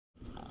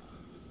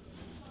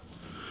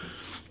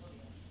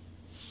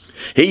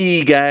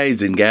Hey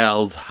guys and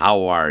gals,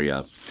 how are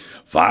ya?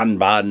 Von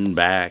Baden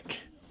back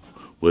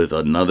with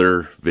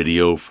another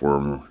video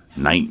for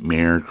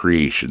Nightmare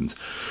Creations.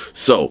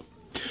 So,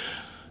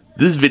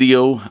 this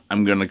video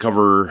I'm going to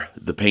cover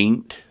the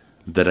paint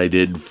that I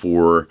did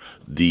for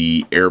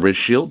the Erebus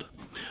shield.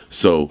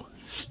 So,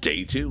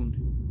 stay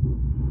tuned.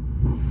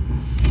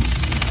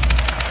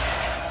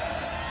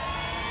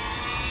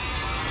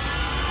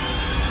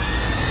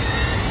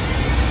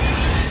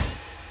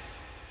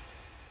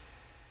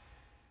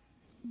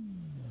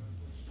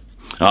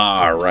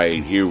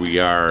 Alright, here we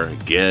are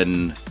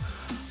again.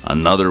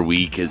 Another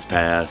week has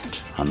passed,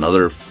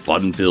 another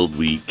fun-filled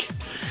week,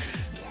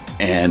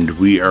 and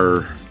we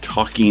are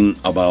talking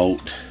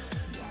about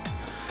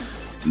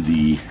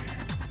the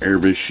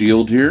Erebus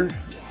shield here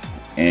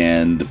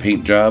and the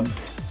paint job.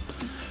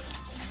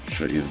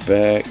 Show you the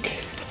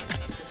back.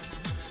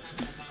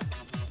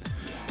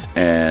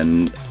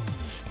 And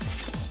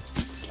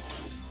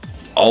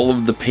all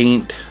of the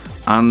paint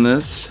on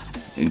this,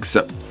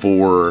 except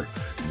for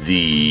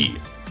the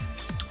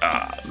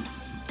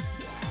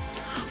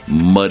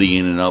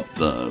muddying up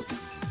the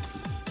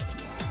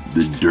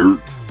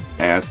dirt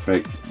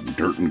aspect,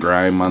 dirt and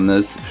grime on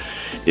this,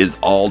 is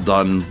all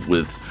done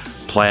with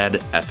Plaid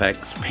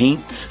FX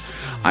paints.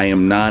 I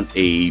am not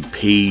a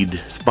paid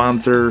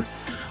sponsor.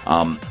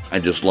 I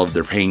just love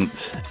their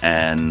paints,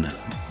 and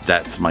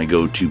that's my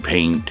go-to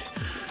paint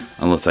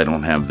unless I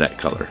don't have that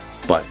color.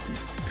 But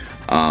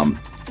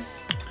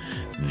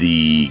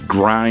the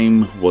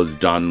grime was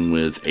done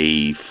with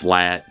a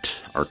flat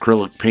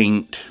acrylic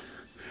paint.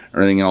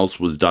 Everything else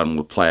was done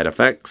with Plaid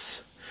FX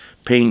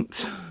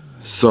paint.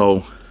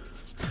 So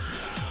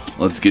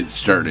let's get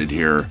started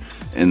here.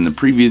 In the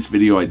previous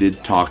video I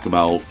did talk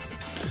about,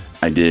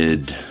 I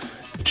did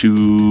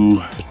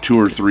two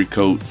or three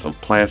coats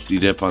of Plasti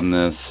Dip on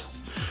this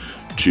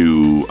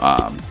to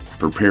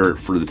prepare it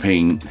for the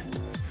paint.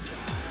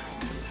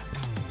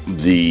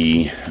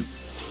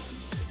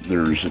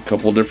 There's a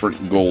couple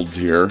different golds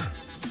here.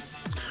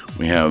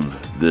 We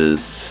have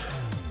this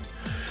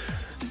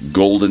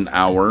Golden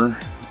Hour,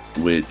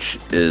 which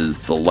is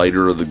the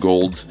lighter of the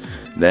golds.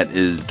 That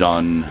is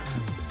done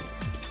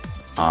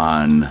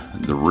on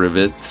the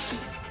rivets,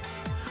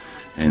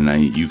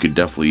 and you could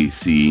definitely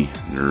see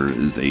there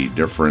is a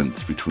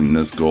difference between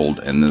this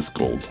gold and this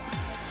gold.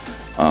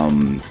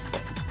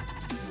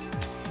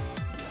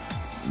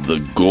 The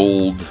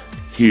gold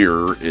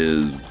here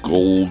is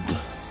gold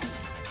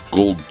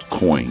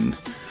coin,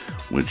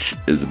 which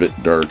is a bit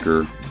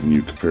darker when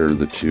you compare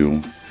the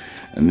two,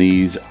 and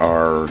these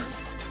are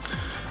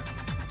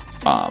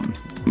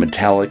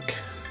metallic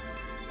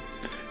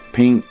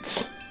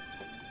paints,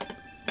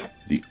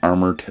 the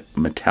armored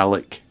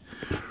metallic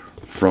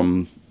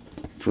from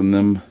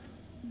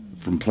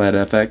Plaid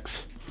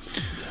FX.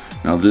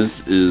 Now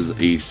this is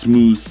a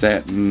smooth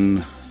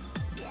satin.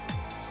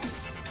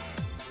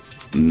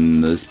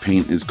 This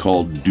paint is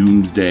called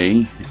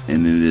Doomsday,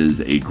 and it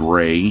is a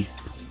gray,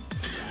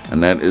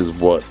 and that is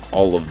what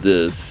all of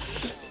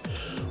this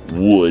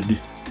wood,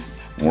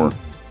 or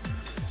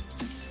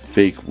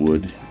fake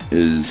wood,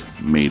 is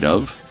made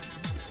of.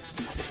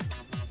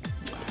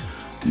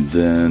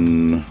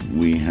 Then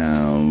we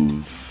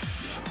have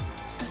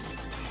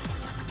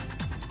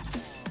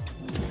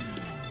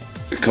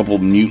a couple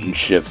mutant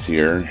shifts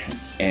here,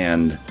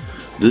 and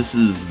this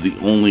is the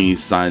only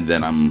side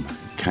that I'm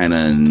kind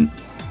of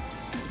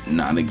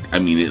not, I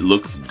mean, it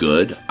looks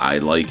good, I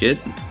like it,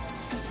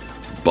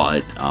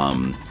 but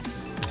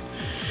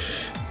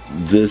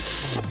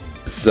this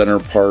center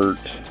part,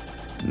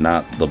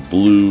 not the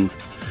blue,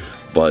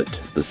 but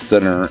the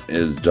center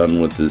is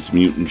done with this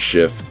mutant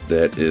shift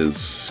that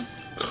is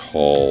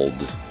called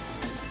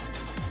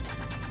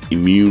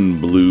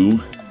Immune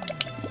Blue,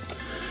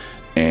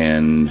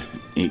 and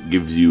it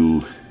gives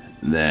you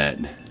that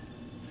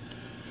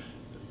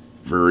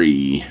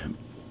very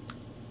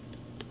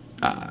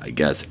I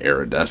guess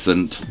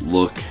iridescent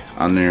look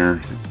on there,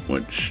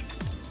 which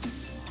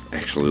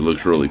actually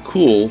looks really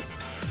cool.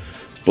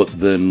 But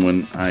then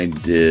when I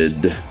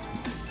did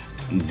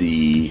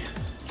the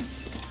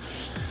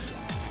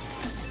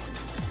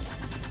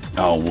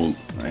well,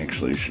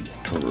 actually I should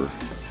cover.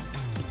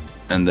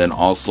 And then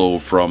also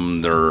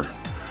from their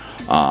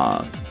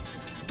armor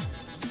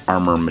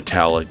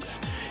metallics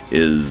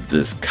is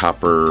this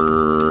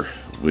copper,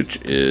 which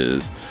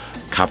is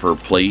copper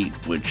plate,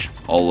 which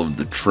all of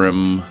the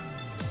trim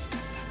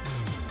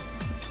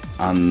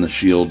on the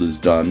shield is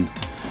done,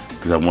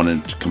 because I wanted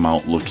it to come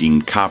out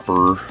looking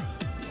copper.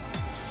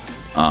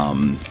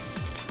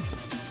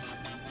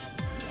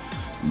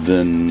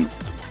 Then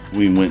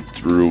we went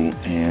through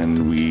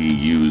and we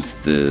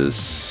used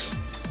this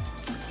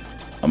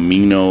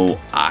Amino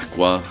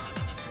Aqua,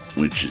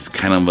 which is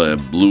kind of a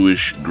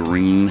bluish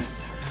green,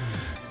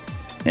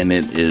 and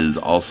it is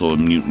also a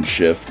mutant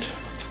shift,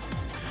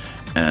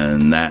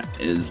 and that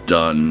is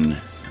done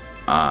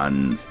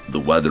on the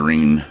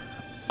weathering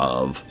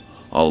of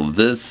all of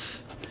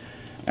this.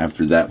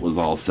 After that was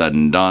all said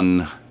and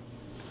done,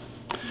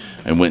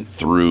 I went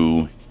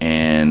through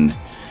and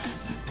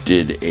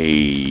did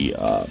a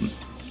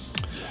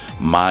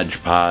Mod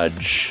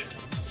Podge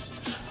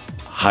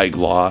high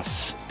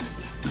gloss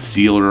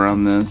sealer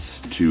on this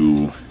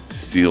to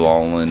seal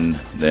all in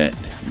that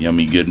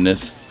yummy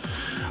goodness.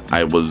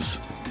 I was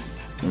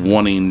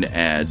wanting to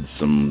add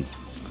some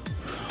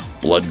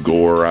blood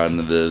gore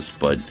onto this,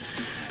 but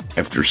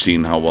after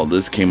seeing how well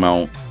this came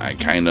out, I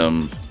kind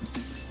of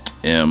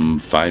am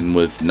fine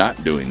with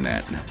not doing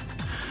that.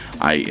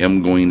 I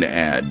am going to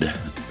add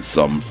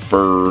some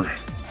fur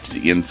to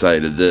the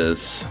inside of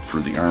this for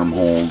the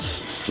armholes,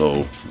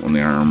 so when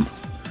the arm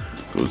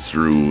goes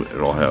through,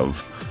 it'll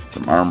have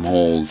some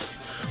armholes.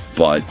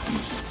 But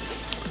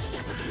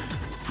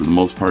for the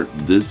most part,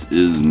 this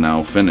is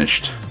now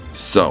finished.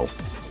 So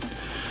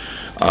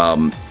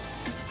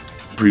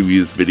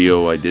previous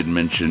video I did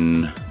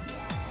mention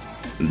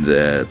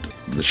that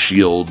the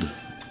shield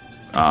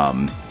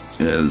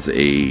is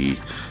a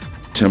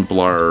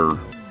Templar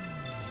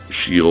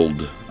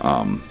shield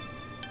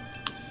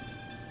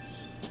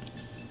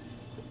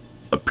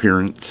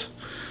appearance,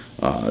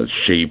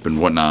 shape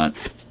and whatnot.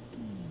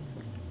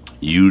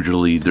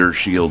 Usually their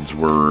shields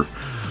were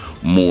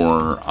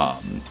more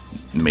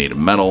made of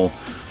metal.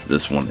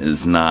 This one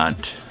is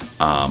not.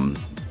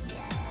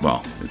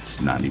 Well,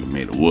 it's not even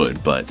made of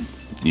wood, but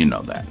you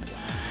know that.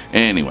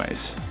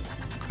 Anyways,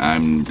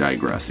 I'm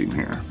digressing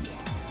here.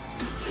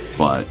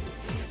 But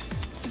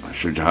I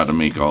showed you how to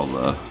make all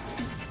the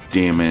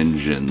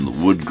damage and the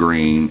wood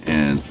grain,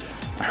 and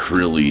I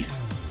really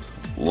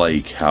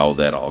like how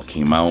that all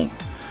came out.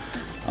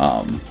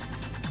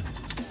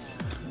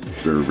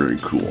 Very, very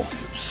cool.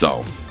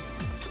 So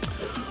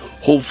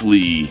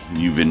hopefully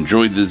you've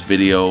enjoyed this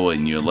video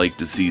and you'd like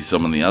to see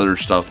some of the other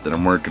stuff that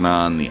I'm working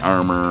on, the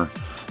armor.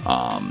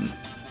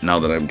 Now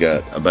that I've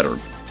got a better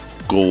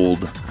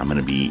gold, I'm going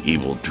to be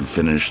able to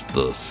finish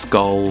the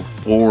skull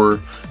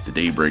for the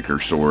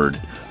Daybreaker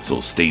sword,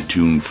 so stay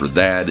tuned for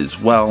that as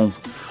well.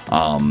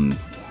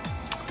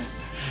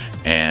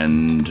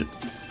 And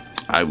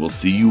I will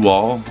see you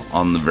all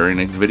on the very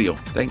next video.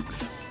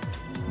 Thanks.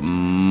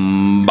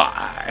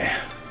 Bye.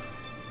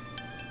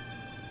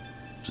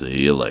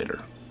 See you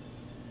later.